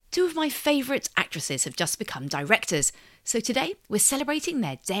Two of my favourite actresses have just become directors, so today we're celebrating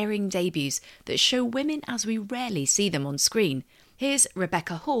their daring debuts that show women as we rarely see them on screen. Here's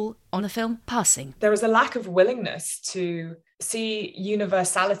Rebecca Hall on the film Passing. There is a lack of willingness to see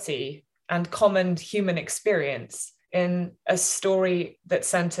universality and common human experience in a story that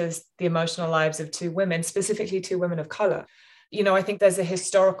centres the emotional lives of two women, specifically two women of colour. You know, I think there's a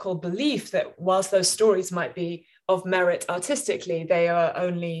historical belief that whilst those stories might be of merit artistically, they are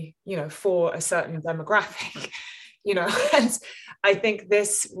only, for a certain demographic, and I think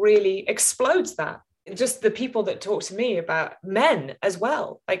this really explodes that. Just the people that talk to me about men as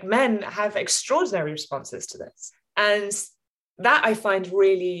well, like men have extraordinary responses to this. And that I find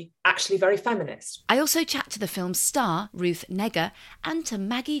really actually very feminist. I also chat to the film's star, Ruth Negga, and to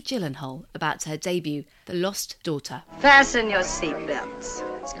Maggie Gyllenhaal about her debut, The Lost Daughter. Fasten your seatbelts.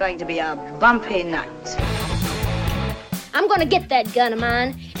 It's going to be a bumpy night. I'm gonna get that gun of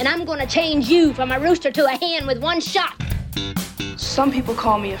mine, and I'm gonna change you from a rooster to a hen with one shot. Some people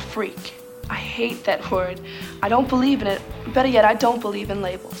call me a freak. I hate that word. I don't believe in it. Better yet, I don't believe in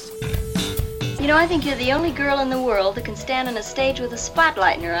labels. You know, I think you're the only girl in the world that can stand on a stage with a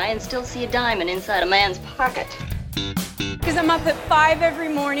spotlight in her eye and still see a diamond inside a man's pocket. Because I'm up at 5 every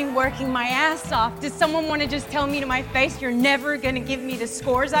morning working my ass off. Does someone want to just tell me to my face, you're never going to give me the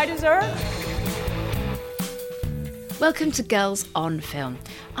scores I deserve? Welcome to Girls on Film.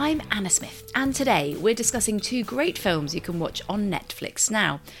 I'm Anna Smith, and today we're discussing two great films you can watch on Netflix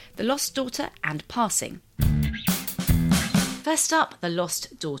now, The Lost Daughter and Passing. First up, The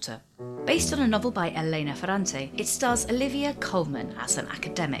Lost Daughter. Based on a novel by Elena Ferrante, it stars Olivia Colman as an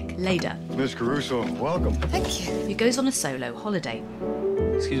academic, Leda. Miss Caruso, welcome. Thank you. Who goes on a solo holiday.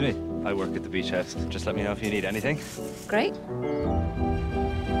 Excuse me, I work at the beach house. Just let me know if you need anything. Great.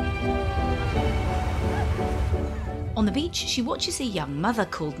 On the beach, she watches a young mother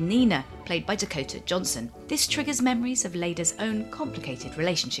called Nina, played by Dakota Johnson. This triggers memories of Leda's own complicated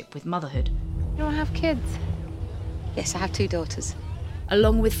relationship with motherhood. You don't have kids? Yes, I have 2 daughters.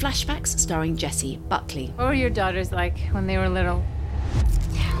 Along with flashbacks starring Jessie Buckley. What were your daughters like when they were little?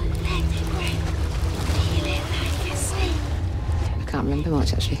 I can't remember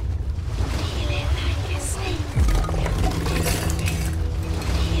much, actually.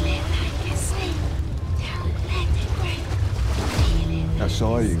 I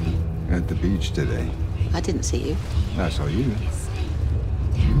saw you at the beach today. I didn't see you. I saw you.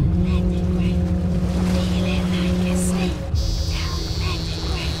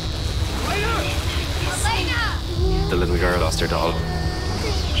 The little girl lost her doll.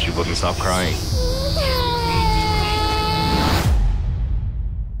 She wouldn't stop crying.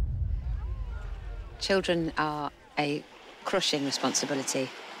 Children are a crushing responsibility.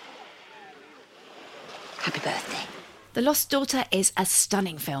 Happy birthday. The Lost Daughter is a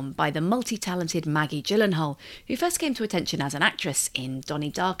stunning film by the multi-talented Maggie Gyllenhaal, who first came to attention as an actress in Donnie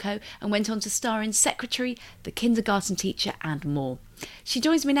Darko and went on to star in Secretary, The Kindergarten Teacher and more. She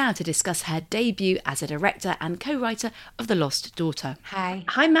joins me now to discuss her debut as a director and co-writer of The Lost Daughter. Hi.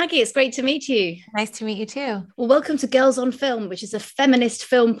 Hi Maggie, it's great to meet you. Nice to meet you too. Well, welcome to Girls on Film, which is a feminist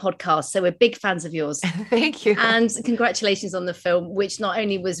film podcast, so we're big fans of yours. Thank you. And congratulations on the film, which not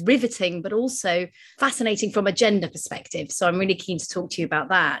only was riveting, but also fascinating from a gender perspective. So I'm really keen to talk to you about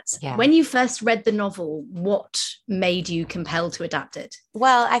that. Yeah. When you first read the novel, what made you compelled to adapt it?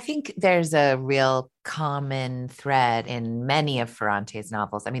 Well, I think there's a real common thread in many of Ferrante's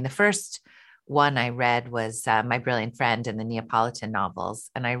novels. I mean, the first one I read was My Brilliant Friend and the Neapolitan novels.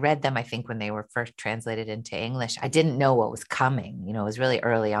 And I read them, I think, when they were first translated into English. I didn't know what was coming. You know, it was really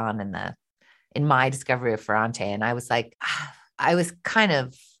early on in my discovery of Ferrante. And I was like, I was kind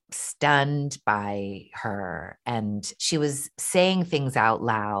of stunned by her, and she was saying things out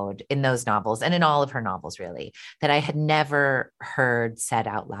loud in those novels and in all of her novels really that I had never heard said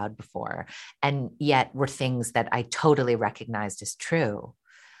out loud before, and yet were things that I totally recognized as true.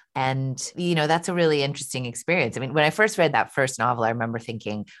 And, you know, that's a really interesting experience. I mean, when I first read that first novel, I remember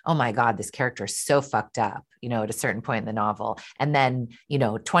thinking, oh my God, this character is so fucked up, you know, at a certain point in the novel. And then,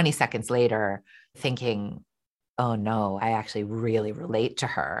 20 seconds later thinking, oh no, I actually really relate to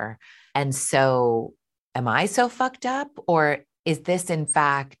her. And so am I so fucked up? Or is this in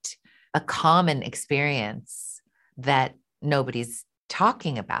fact a common experience that nobody's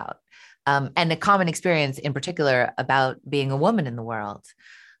talking about? And a common experience in particular about being a woman in the world.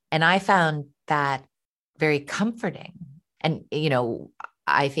 And I found that very comforting. And,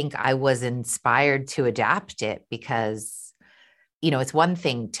 I think I was inspired to adapt it because it's one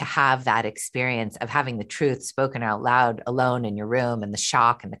thing to have that experience of having the truth spoken out loud alone in your room, and the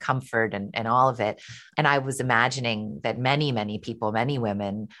shock and the comfort and all of it. And I was imagining that many, many people, many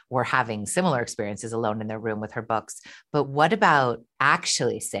women were having similar experiences alone in their room with her books. But what about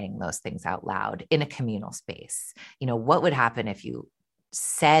actually saying those things out loud in a communal space? What would happen if you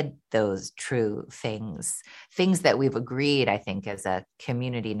said those true things that we've agreed, I think, as a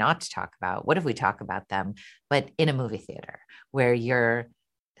community not to talk about? What if we talk about them, but in a movie theater where you're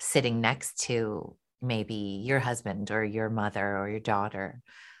sitting next to maybe your husband or your mother or your daughter?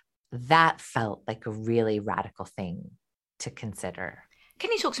 That felt like a really radical thing to consider.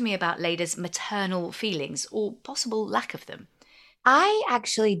 Can you talk to me about Leda's maternal feelings or possible lack of them? I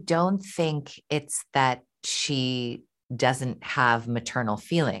actually don't think it's that she doesn't have maternal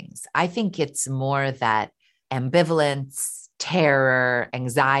feelings. I think it's more that ambivalence, terror,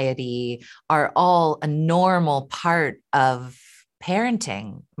 anxiety are all a normal part of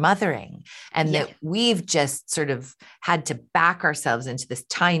parenting, mothering, and that we've just sort of had to back ourselves into this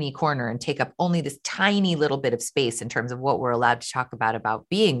tiny corner and take up only this tiny little bit of space in terms of what we're allowed to talk about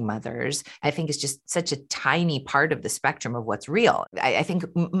being mothers. I think it's just such a tiny part of the spectrum of what's real. I think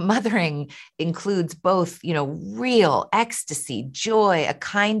mothering includes both, real ecstasy, joy, a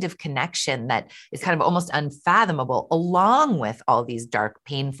kind of connection that is kind of almost unfathomable, along with all these dark,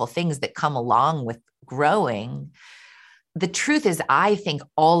 painful things that come along with growing. The truth is, I think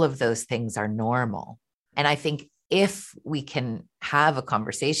all of those things are normal. And I think if we can have a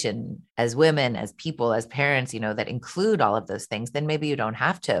conversation as women, as people, as parents, that include all of those things, then maybe you don't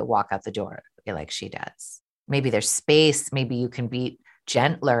have to walk out the door like she does. Maybe there's space. Maybe you can be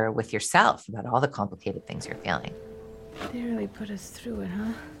gentler with yourself about all the complicated things you're feeling. They really put us through it,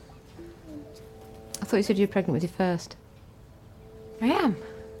 huh? I thought you said you were pregnant with your first. I am.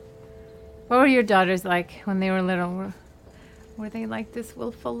 What were your daughters like when they were little? Were they like this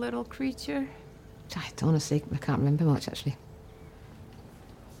willful little creature? Honestly, I can't remember much, actually.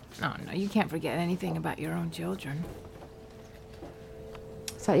 Oh, no, you can't forget anything about your own children.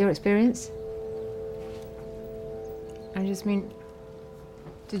 Is that your experience? I just mean,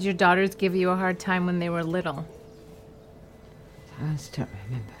 did your daughters give you a hard time when they were little? I just don't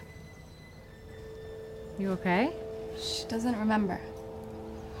remember. You okay? She doesn't remember.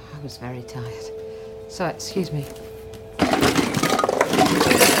 I was very tired. So, excuse me.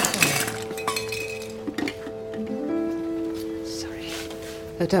 Sorry.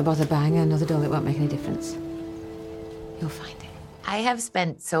 Look, don't bother banging another door. It won't make any difference. You'll find it. I have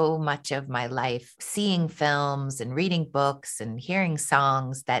spent so much of my life seeing films and reading books and hearing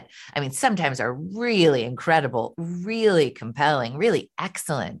songs that, sometimes are really incredible, really compelling, really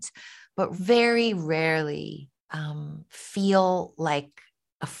excellent, but very rarely feel like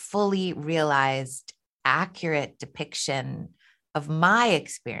a fully realized, accurate depiction of my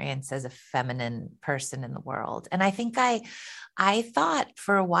experience as a feminine person in the world. And I think I thought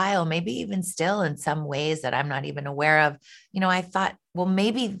for a while, maybe even still in some ways that I'm not even aware of, I thought, well,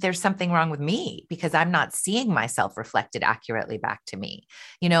 maybe there's something wrong with me because I'm not seeing myself reflected accurately back to me,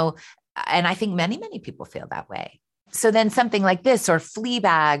 and I think many, many people feel that way. So then something like this or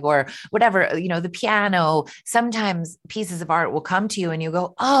Fleabag or whatever, the piano, sometimes pieces of art will come to you and you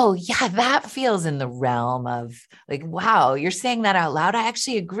go, oh yeah, that feels in the realm of like, wow, you're saying that out loud. I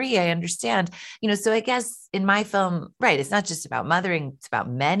actually agree. I understand, so I guess in my film, right, it's not just about mothering, it's about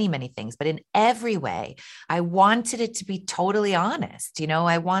many, many things, but in every way, I wanted it to be totally honest.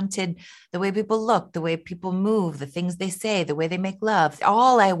 I wanted the way people look, the way people move, the things they say, the way they make love.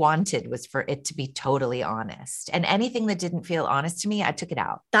 All I wanted was for it to be totally honest. And anything that didn't feel honest to me, I took it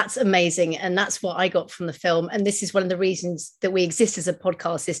out. That's amazing. And that's what I got from the film. And this is one of the reasons that we exist as a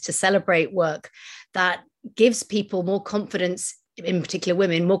podcast, is to celebrate work that gives people more confidence, in particular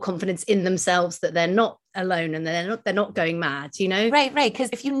women, more confidence in themselves, that they're not alone and they're not going mad, Right. Because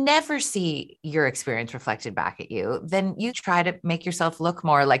if you never see your experience reflected back at you, then you try to make yourself look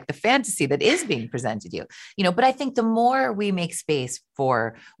more like the fantasy that is being presented to you, but I think the more we make space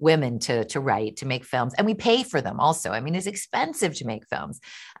for women to write, to make films, and we pay for them also. It's expensive to make films.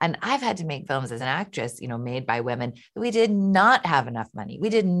 And I've had to make films as an actress, made by women. We did not have enough money. We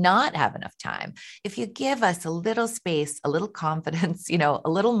did not have enough time. If you give us a little space, a little confidence, a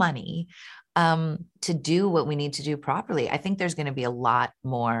little money, to do what we need to do properly, I think there's going to be a lot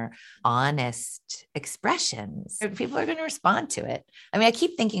more honest expressions. People are going to respond to it. I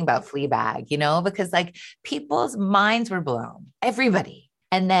keep thinking about Fleabag, because like people's minds were blown, everybody.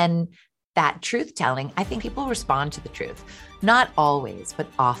 And then that truth telling, I think people respond to the truth. Not always, but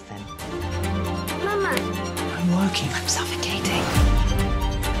often. Mama. I'm working. I'm suffocating.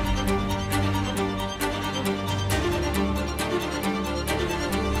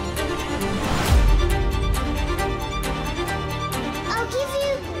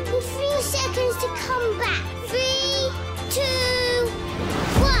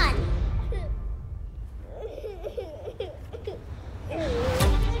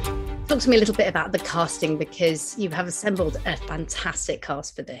 to me a little bit about the casting, because you have assembled a fantastic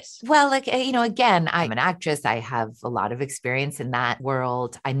cast for this. Well, like, you know, again, I'm an actress. I have a lot of experience in that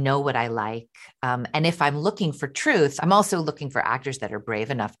world. I know what I like. And if I'm looking for truth, I'm also looking for actors that are brave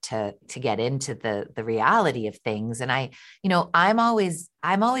enough to get into the reality of things. And I'm always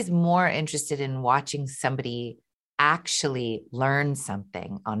more interested in watching somebody actually learn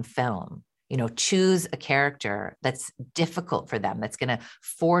something on film. You know, choose a character that's difficult for them, that's going to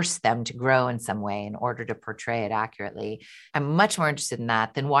force them to grow in some way in order to portray it accurately. I'm much more interested in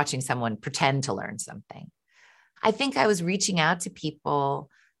that than watching someone pretend to learn something. I think I was reaching out to people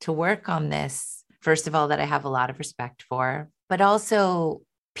to work on this, first of all, that I have a lot of respect for, but also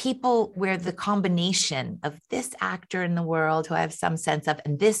people where the combination of this actor in the world who I have some sense of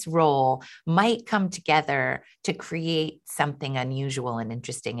and this role might come together to create something unusual and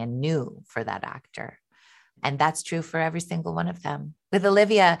interesting and new for that actor. And that's true for every single one of them. With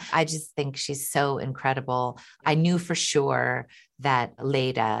Olivia, I just think she's so incredible. I knew for sure that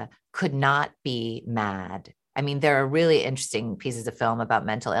Leda could not be mad. I mean, there are really interesting pieces of film about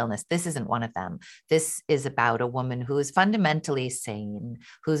mental illness. This isn't one of them. This is about a woman who is fundamentally sane,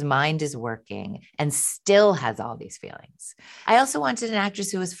 whose mind is working and still has all these feelings. I also wanted an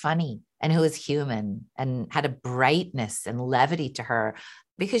actress who was funny and who was human and had a brightness and levity to her,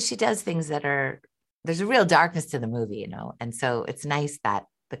 because she does things that there's a real darkness to the movie, you know? And so it's nice that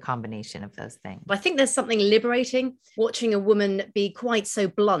the combination of those things. I think there's something liberating watching a woman be quite so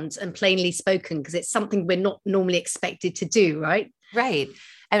blunt and plainly spoken, because it's something we're not normally expected to do, right? Right.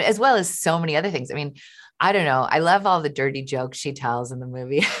 And as well as so many other things. I mean, I don't know. I love all the dirty jokes she tells in the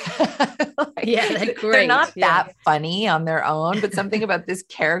movie. Yeah, they're great. They're not that funny on their own, but something about this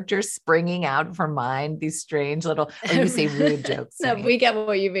character springing out of her mind, these strange little, or you say rude jokes. No, we get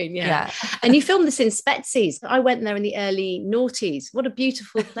what you mean. Yeah. And you filmed this in Spetses. I went there in the early noughties. What a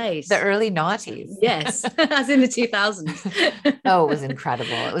beautiful place. The early noughties. Yes, as in the 2000s. Oh, it was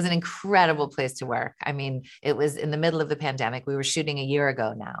incredible. It was an incredible place to work. I mean, it was in the middle of the pandemic. We were shooting a year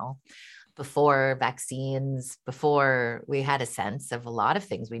ago now, before vaccines, before we had a sense of a lot of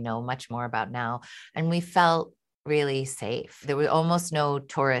things we know much more about now. And we felt really safe. There was almost no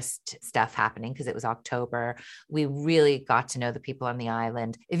tourist stuff happening because it was October. We really got to know the people on the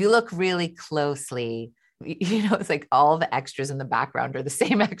island. If you look really closely, you know, it's like all the extras in the background are the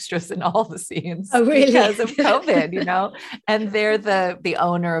same extras in all the scenes. Oh, really? Because of COVID, you know, and they're the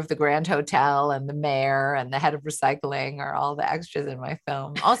owner of the Grand Hotel and the mayor and the head of recycling are all the extras in my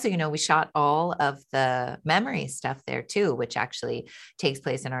film. Also, you know, we shot all of the memory stuff there too, which actually takes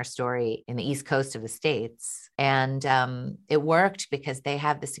place in our story in the East Coast of the States. And it worked because they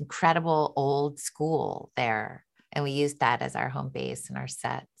have this incredible old school there. And we used that as our home base and our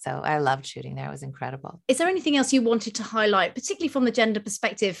set. So I loved shooting there. It was incredible. Is there anything else you wanted to highlight, particularly from the gender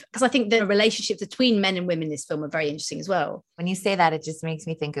perspective? Because I think the relationships between men and women in this film are very interesting as well. When you say that, it just makes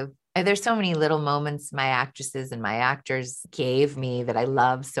me think of, there's so many little moments my actresses and my actors gave me that I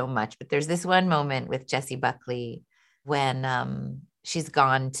love so much. But there's this one moment with Jessie Buckley when she's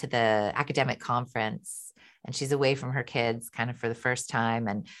gone to the academic conference and she's away from her kids kind of for the first time.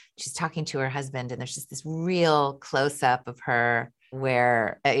 And she's talking to her husband and there's just this real close up of her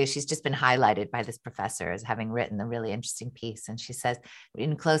where she's just been highlighted by this professor as having written a really interesting piece. And she says,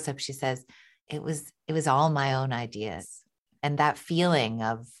 in close up, she says, it was all my own ideas. And that feeling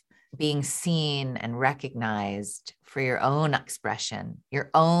of being seen and recognized for your own expression, your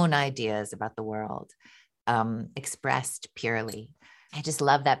own ideas about the world, expressed purely. I just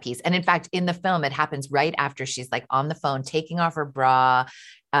love that piece. And in fact, in the film, it happens right after she's like on the phone, taking off her bra,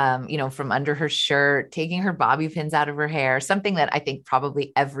 you know, from under her shirt, taking her bobby pins out of her hair, something that I think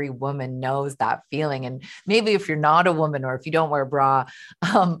probably every woman knows that feeling. And maybe if you're not a woman or if you don't wear a bra,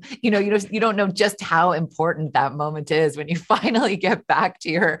 you know, you don't know just how important that moment is when you finally get back to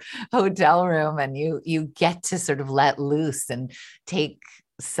your hotel room and you get to sort of let loose and take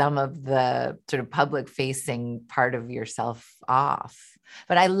some of the sort of public facing part of yourself off.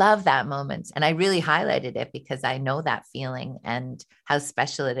 But I love that moment. And I really highlighted it because I know that feeling and how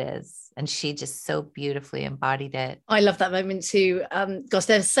special it is. And she just so beautifully embodied it. I love that moment too. Gosh,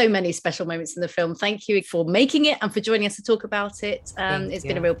 there's so many special moments in the film. Thank you for making it and for joining us to talk about it. It's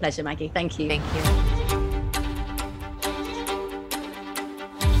been a real pleasure, Maggie. Thank you. Thank you.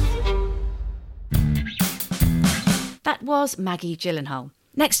 That was Maggie Gyllenhaal.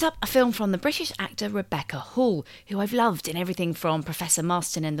 Next up, a film from the British actor Rebecca Hall, who I've loved in everything from Professor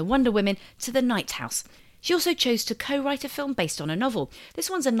Marston and the Wonder Women to The Night House. She also chose to co-write a film based on a novel. This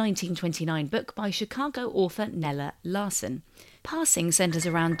one's a 1929 book by Chicago author Nella Larsen. Passing centres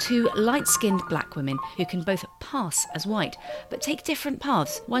around two light-skinned black women who can both pass as white, but take different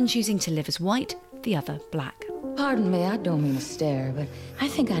paths, one choosing to live as white, the other black. Pardon me, I don't mean to stare, but I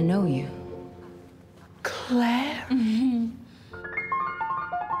think I know you. Claire?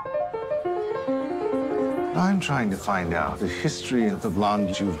 I'm trying to find out the history of the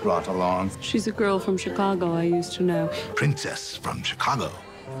blonde you've brought along. She's a girl from Chicago I used to know. Princess from Chicago.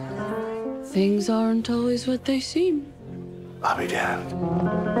 Things aren't always what they seem. I'll be damned.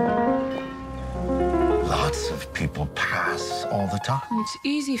 Lots of people pass all the time. It's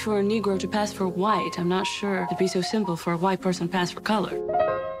easy for a Negro to pass for white. I'm not sure it'd be so simple for a white person to pass for color.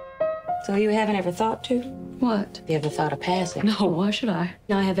 So you haven't ever thought to? What? You ever thought of passing? No, why should I?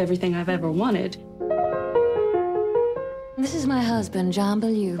 I have everything I've ever wanted. This is my husband, John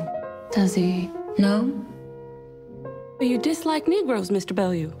Bellew. Does he? No? You dislike Negroes, Mr.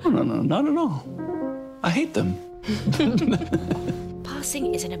 Bellew? No, not at all. I hate them.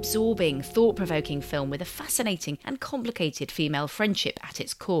 Passing is an absorbing, thought-provoking film with a fascinating and complicated female friendship at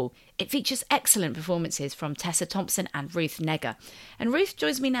its core. It features excellent performances from Tessa Thompson and Ruth Negga. And Ruth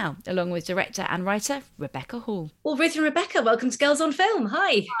joins me now, along with director and writer Rebecca Hall. Well, Ruth and Rebecca, welcome to Girls on Film.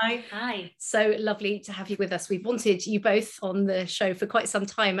 Hi. Hi. Hi. So lovely to have you with us. We've wanted you both on the show for quite some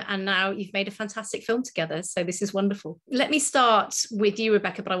time, and now you've made a fantastic film together. So this is wonderful. Let me start with you,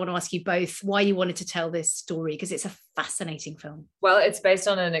 Rebecca, but I want to ask you both why you wanted to tell this story, because it's a fascinating film. Well, it's based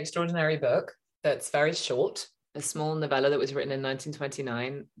on an extraordinary book that's very short, a small novella that was written in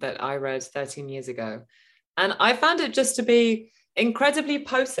 1929 that I read 13 years ago. And I found it just to be incredibly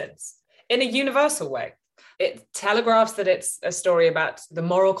potent in a universal way. It telegraphs that it's a story about the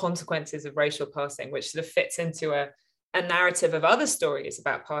moral consequences of racial passing, which sort of fits into a narrative of other stories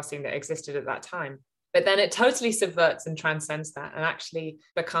about passing that existed at that time. But then it totally subverts and transcends that and actually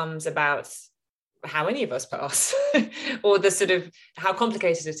becomes about how any of us pass or the sort of how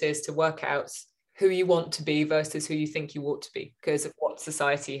complicated it is to work out who you want to be versus who you think you ought to be because of what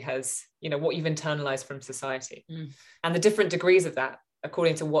society has, what you've internalized from society and the different degrees of that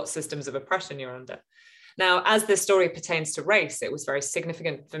according to what systems of oppression you're under. Now, as this story pertains to race, it was very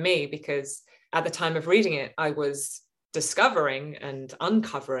significant for me because at the time of reading it, I was discovering and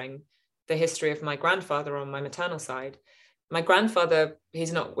uncovering the history of my grandfather on my maternal side. My grandfather,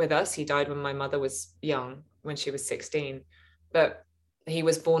 he's not with us. He died when my mother was young, when she was 16. But he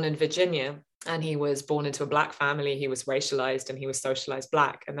was born in Virginia and he was born into a Black family. He was racialized and he was socialized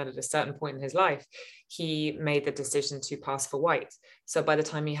Black. And then at a certain point in his life, he made the decision to pass for white. So by the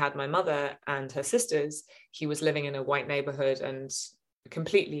time he had my mother and her sisters, he was living in a white neighborhood and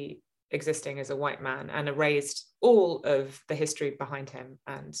completely existing as a white man and erased all of the history behind him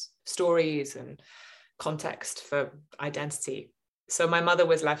and stories and context for identity. So my mother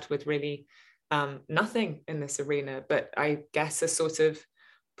was left with really nothing in this arena, but I guess a sort of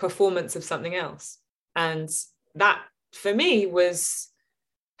performance of something else. And that for me was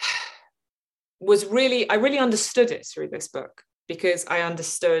really, I really understood it through this book because I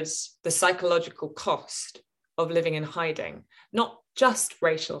understood the psychological cost of living in hiding, not just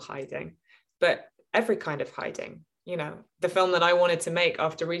racial hiding, but every kind of hiding. The film that I wanted to make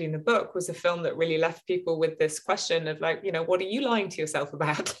after reading the book was a film that really left people with this question of like, what are you lying to yourself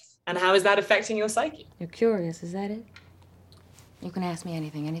about? And how is that affecting your psyche? You're curious, is that it? You can ask me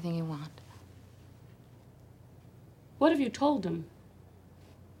anything you want. What have you told them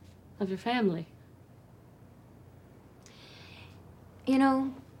of your family?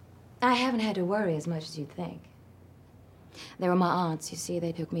 I haven't had to worry as much as you'd think. They were my aunts, you see.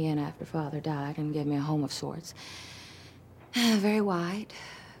 They took me in after Father died and gave me a home of sorts. Very white,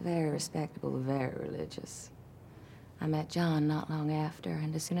 very respectable, very religious. I met John not long after,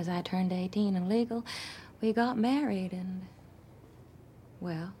 and as soon as I turned 18 and legal, we got married and,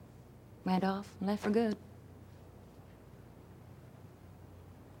 well, went off and left for good.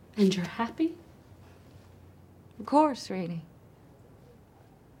 And you're happy? Of course, Reedy.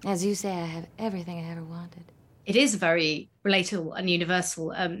 As you say, I have everything I ever wanted. It is very relatable and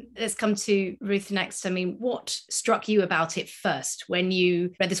universal. Let's come to Ruth next. What struck you about it first when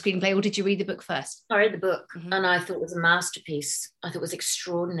you read the screenplay, or did you read the book first? I read the book and I thought it was a masterpiece. I thought it was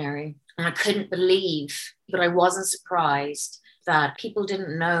extraordinary. And I couldn't believe, but I wasn't surprised that people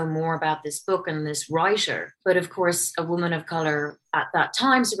didn't know more about this book and this writer. But of course, a woman of color at that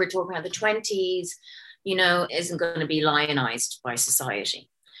time, so we're talking about the 20s, isn't going to be lionized by society.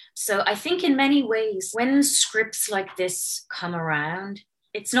 So I think in many ways, when scripts like this come around,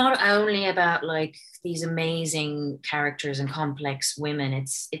 it's not only about like these amazing characters and complex women.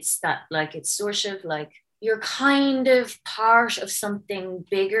 It's that like, it's sort of like you're kind of part of something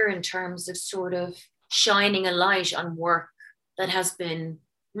bigger in terms of sort of shining a light on work that has been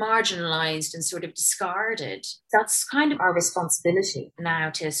marginalized and sort of discarded. That's kind of our responsibility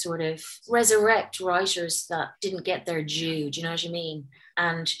now, to sort of resurrect writers that didn't get their due. Do you know what I mean?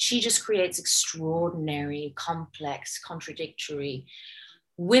 And she just creates extraordinary, complex, contradictory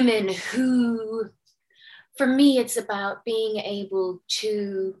women who, for me, it's about being able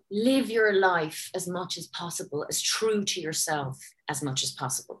to live your life as much as possible, as true to yourself as much as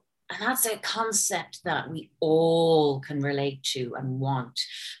possible. And that's a concept that we all can relate to and want,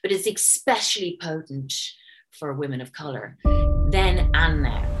 but it's especially potent for women of color then and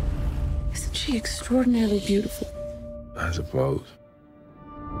now. Isn't she extraordinarily beautiful? I suppose.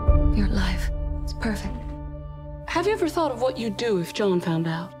 Your life is perfect. Have you ever thought of what you'd do if John found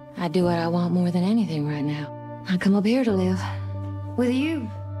out? I do what I want more than anything right now. I come up here to live with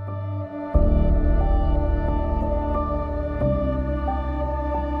you.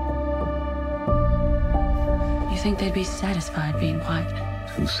 You think they'd be satisfied being white?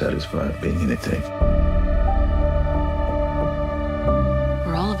 Who's satisfied being anything?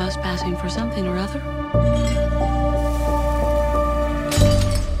 We're all of us passing for something or other.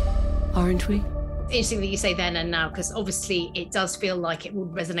 Aren't we? Interesting that you say then and now, because obviously it does feel like it would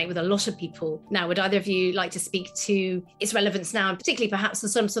resonate with a lot of people now. Would either of you like to speak to its relevance now, and particularly perhaps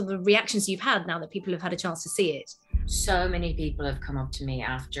some of the reactions you've had now that people have had a chance to see it? So many people have come up to me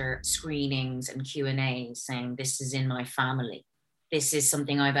after screenings and Q&As saying, this is in my family. This is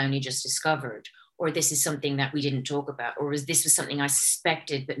something I've only just discovered, or this is something that we didn't talk about, or this was something I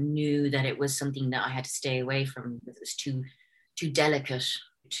suspected but knew that it was something that I had to stay away from because it was too delicate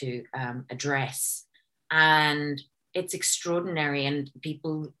to address. And it's extraordinary, and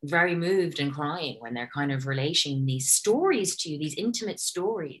people very moved and crying when they're kind of relating these stories to you, these intimate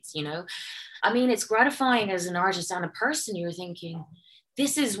stories, you know. I mean, it's gratifying as an artist and a person. You're thinking,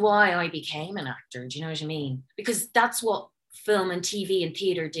 this is why I became an actor. Do you know what I mean? Because that's what film and TV and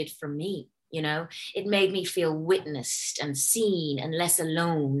theater did for me. You know, it made me feel witnessed and seen and less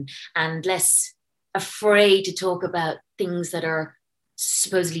alone and less afraid to talk about things that are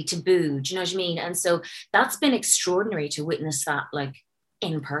supposedly taboo. Do you know what I mean? And so that's been extraordinary to witness that, like,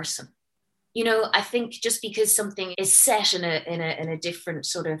 in person. You know, I think just because something is set in a different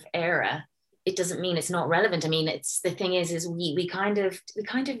sort of era, it doesn't mean it's not relevant. I mean, it's the thing is we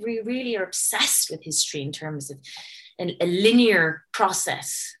really are obsessed with history in terms of a linear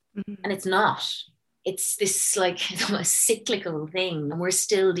process, and it's not. It's this like almost cyclical thing, and we're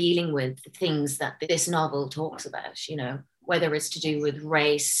still dealing with the things that this novel talks about. You know, whether it's to do with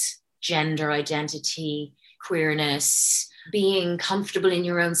race, gender identity, queerness, being comfortable in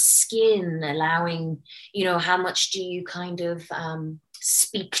your own skin, allowing, you know, how much do you kind of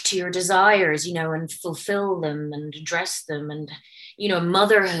speak to your desires, you know, and fulfill them and address them, and, you know,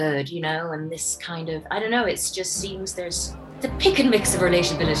 motherhood, you know, and this kind of, I don't know, it just seems there's the pick and mix of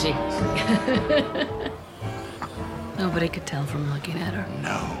relatability. Nobody could tell from looking at her.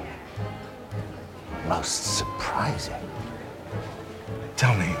 No. Most surprising.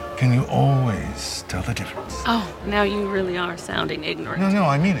 Tell me, can you always tell the difference? Oh, now you really are sounding ignorant. No,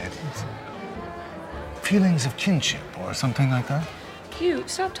 I mean it. Feelings of kinship or something like that? Hugh,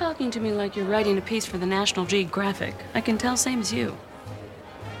 stop talking to me like you're writing a piece for the National Geographic. I can tell same as you.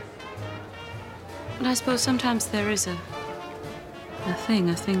 But I suppose sometimes there is a thing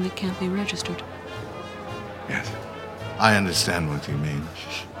that can't be registered. Yes, I understand what you mean.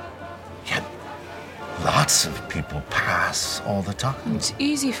 Yet, lots of people pass all the time. It's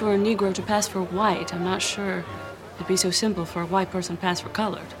easy for a Negro to pass for white. I'm not sure it'd be so simple for a white person to pass for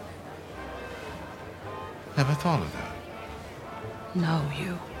colored. Never thought of that. No,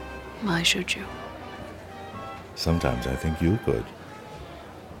 Hugh. Why should you? Sometimes I think you could.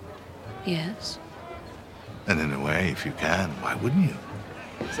 Yes. And in a way, if you can, why wouldn't you?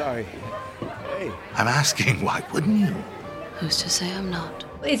 Sorry. Hey. I'm asking, why wouldn't you? Who's to say I'm not?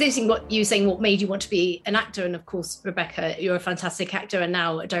 It's interesting what you were saying, what made you want to be an actor. And of course, Rebecca, you're a fantastic actor and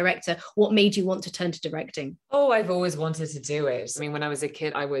now a director. What made you want to turn to directing? Oh, I've always wanted to do it. I mean, when I was a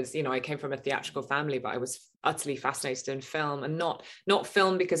kid, I was, you know, I came from a theatrical family, but I was utterly fascinated in film, and not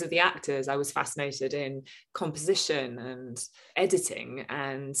film because of the actors. I was fascinated in composition and editing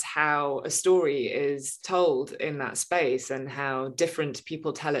and how a story is told in that space and how different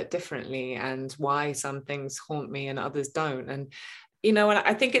people tell it differently and why some things haunt me and others don't. And you know, and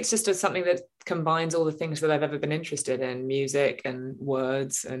I think it's just something that combines all the things that I've ever been interested in: music and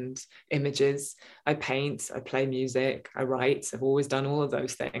words and images. I paint, I play music, I write. I've always done all of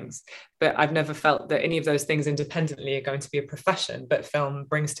those things. But I've never felt that any of those things independently are going to be a profession. But film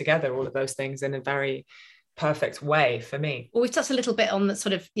brings together all of those things in a very perfect way for me. Well, we've touched a little bit on the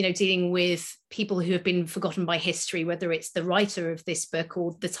sort of, dealing with people who have been forgotten by history, whether it's the writer of this book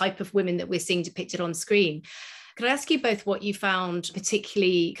or the type of women that we're seeing depicted on screen. Could I ask you both what you found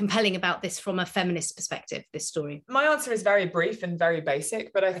particularly compelling about this from a feminist perspective, this story? My answer is very brief and very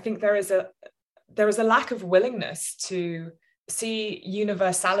basic, but I think there is a lack of willingness to see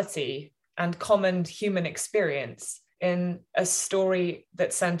universality and common human experience in a story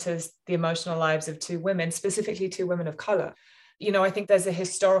that centers the emotional lives of two women, specifically two women of color. I think there's a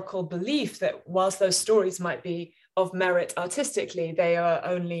historical belief that whilst those stories might be of merit artistically, they are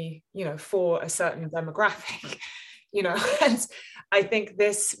only, for a certain demographic, and I think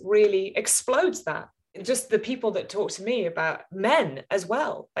this really explodes that. Just the people that talk to me about men as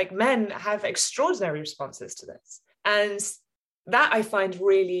well, like men have extraordinary responses to this. And that I find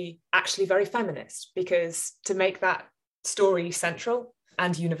really actually very feminist, because to make that story central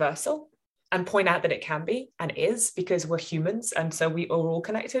and universal and point out that it can be and is, because we're humans and so we are all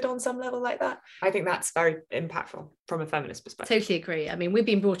connected on some level like that, I think that's very impactful from a feminist perspective. Totally agree. I mean, we've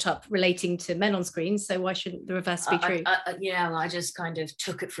been brought up relating to men on screen, so why shouldn't the reverse be true? I just kind of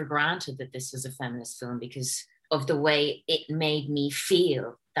took it for granted that this was a feminist film because of the way it made me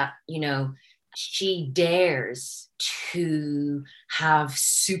feel that, she dares to have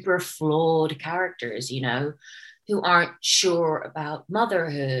super flawed characters, who aren't sure about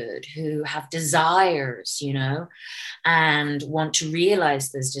motherhood, who have desires, and want to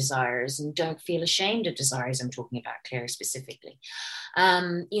realize those desires and don't feel ashamed of desires. I'm talking about Claire specifically,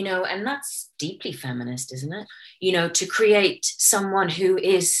 and that's deeply feminist, isn't it? To create someone who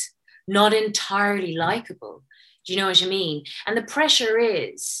is not entirely likable. Do you know what I mean? And the pressure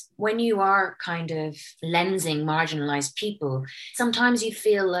is when you are kind of lensing marginalized people, sometimes you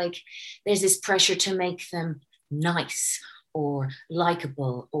feel like there's this pressure to make them nice or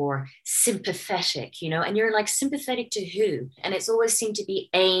likable or sympathetic, and you're like, sympathetic to who? And it's always seemed to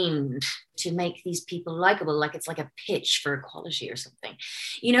be aimed to make these people likable, like it's like a pitch for equality or something,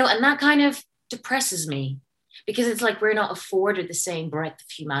 and that kind of depresses me. Because it's like we're not afforded the same breadth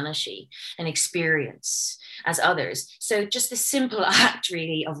of humanity and experience as others. So just the simple act,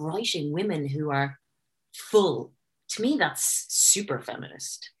 really, of writing women who are full, to me, that's super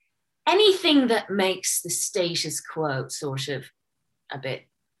feminist. Anything that makes the status quo sort of a bit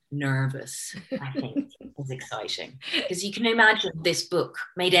nervous, I think, is exciting. Because you can imagine this book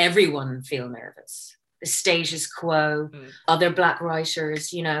made everyone feel nervous. The status quo, other Black writers,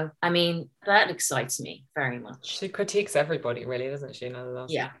 that excites me very much. She critiques everybody, really, doesn't she?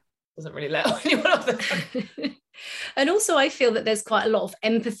 Yeah. Doesn't really let anyone off the hook. And also I feel that there's quite a lot of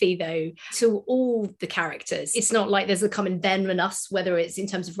empathy though to all the characters. It's not like there's a common them and us, whether it's in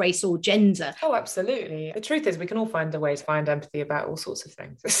terms of race or gender. Oh, absolutely. The truth is we can all find a way to find empathy about all sorts of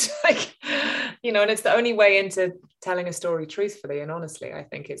things. It's like, and it's the only way into telling a story truthfully and honestly, I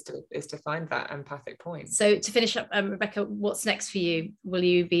think, is to find that empathic point. So to finish up, Rebecca, what's next for you? Will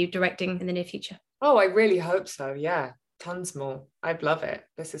you be directing in the near future? Oh, I really hope so. Yeah. Tons more. I'd love it.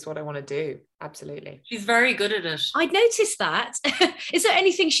 This is what I want to do. Absolutely. She's very good at it. I'd noticed that. Is there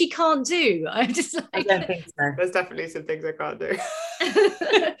anything she can't do? I don't think so. There's definitely some things I can't do.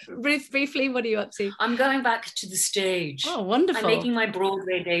 Ruth, briefly, what are you up to? I'm going back to the stage. Oh, wonderful. I'm making my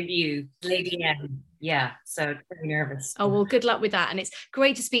Broadway debut, Lady M. Yeah, so very nervous. Oh, well, good luck with that. And it's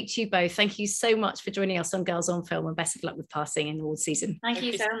great to speak to you both. Thank you so much for joining us on Girls on Film, and best of luck with passing in awards season. Thank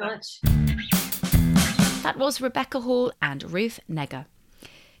you so much. That was Rebecca Hall and Ruth Negga.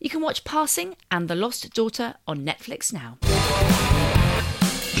 You can watch Passing and The Lost Daughter on Netflix now.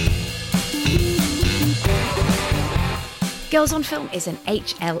 Girls on Film is an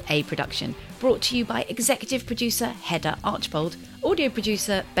HLA production, brought to you by executive producer Hedda Archbold, audio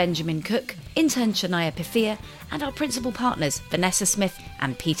producer Benjamin Cook, intern Shania Pithia, and our principal partners Vanessa Smith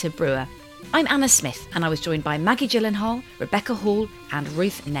and Peter Brewer. I'm Anna Smith, and I was joined by Maggie Gyllenhaal, Rebecca Hall and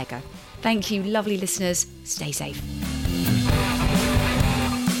Ruth Negga. Thank you, lovely listeners. Stay safe.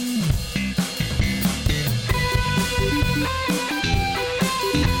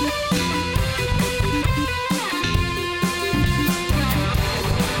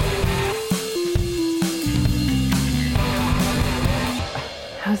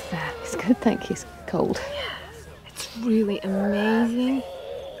 How's that? It's good, thank you. It's cold. Yes, it's really amazing.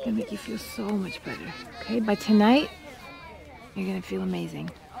 It's gonna make you feel so much better. Okay, by tonight, you're gonna feel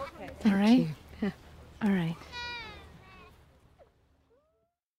amazing. Thank all right? you. Yeah. All right.